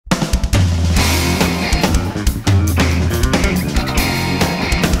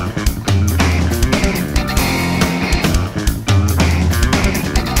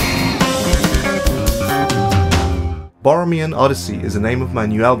Borromean Odyssey is the name of my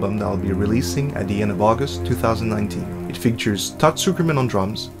new album that I'll be releasing at the end of August 2019. It features Todd Sucherman on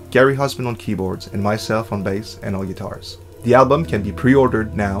drums, Gary Husband on keyboards, and myself on bass and all guitars. The album can be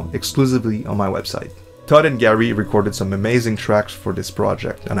pre-ordered now exclusively on my website. Todd and Gary recorded some amazing tracks for this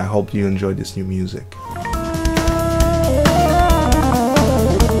project, and I hope you enjoy this new music.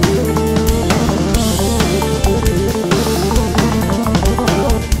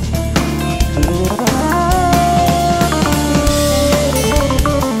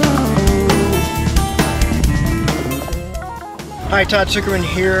 Hi, Todd Sucherman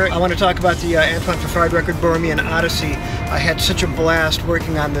here. I want to talk about the Antoine Fafard record, Borromean Odyssey. I had such a blast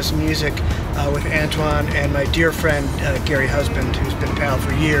working on this music with Antoine and my dear friend Gary Husband, who's been a pal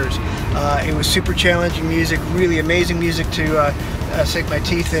for years. It was super challenging music, really amazing music to sink my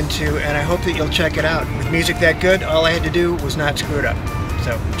teeth into, and I hope that you'll check it out. With music that good, all I had to do was not screw it up.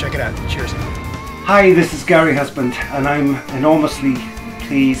 So check it out. Cheers. Hi, this is Gary Husband, and I'm enormously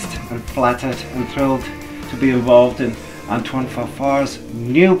pleased and flattered and thrilled to be involved in Antoine Fafard's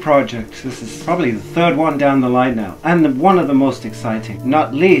new project. This is probably the third one down the line now, and one of the most exciting,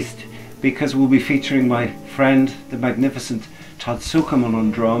 not least because we'll be featuring my friend, the magnificent Todd Sucherman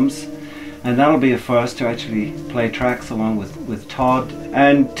on drums, and that'll be a first to actually play tracks along with Todd,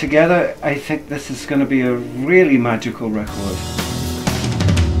 and together I think this is going to be a really magical record.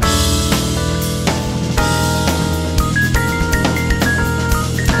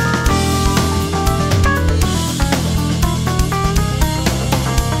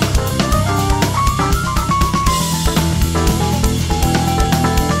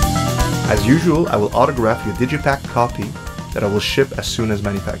 As usual, I will autograph your digipack copy that I will ship as soon as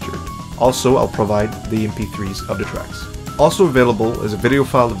manufactured. Also, I'll provide the MP3s of the tracks. Also available is a video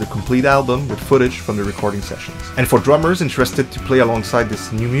file of the complete album with footage from the recording sessions. And for drummers interested to play alongside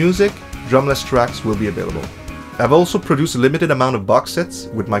this new music, drumless tracks will be available. I've also produced a limited amount of box sets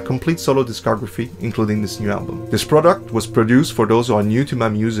with my complete solo discography, including this new album. This product was produced for those who are new to my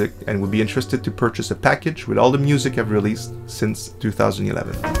music and would be interested to purchase a package with all the music I've released since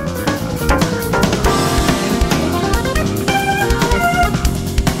 2011.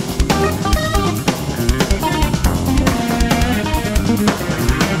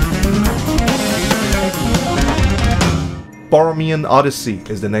 Borromean Odyssey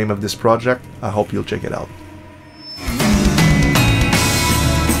is the name of this project. I hope you'll check it out.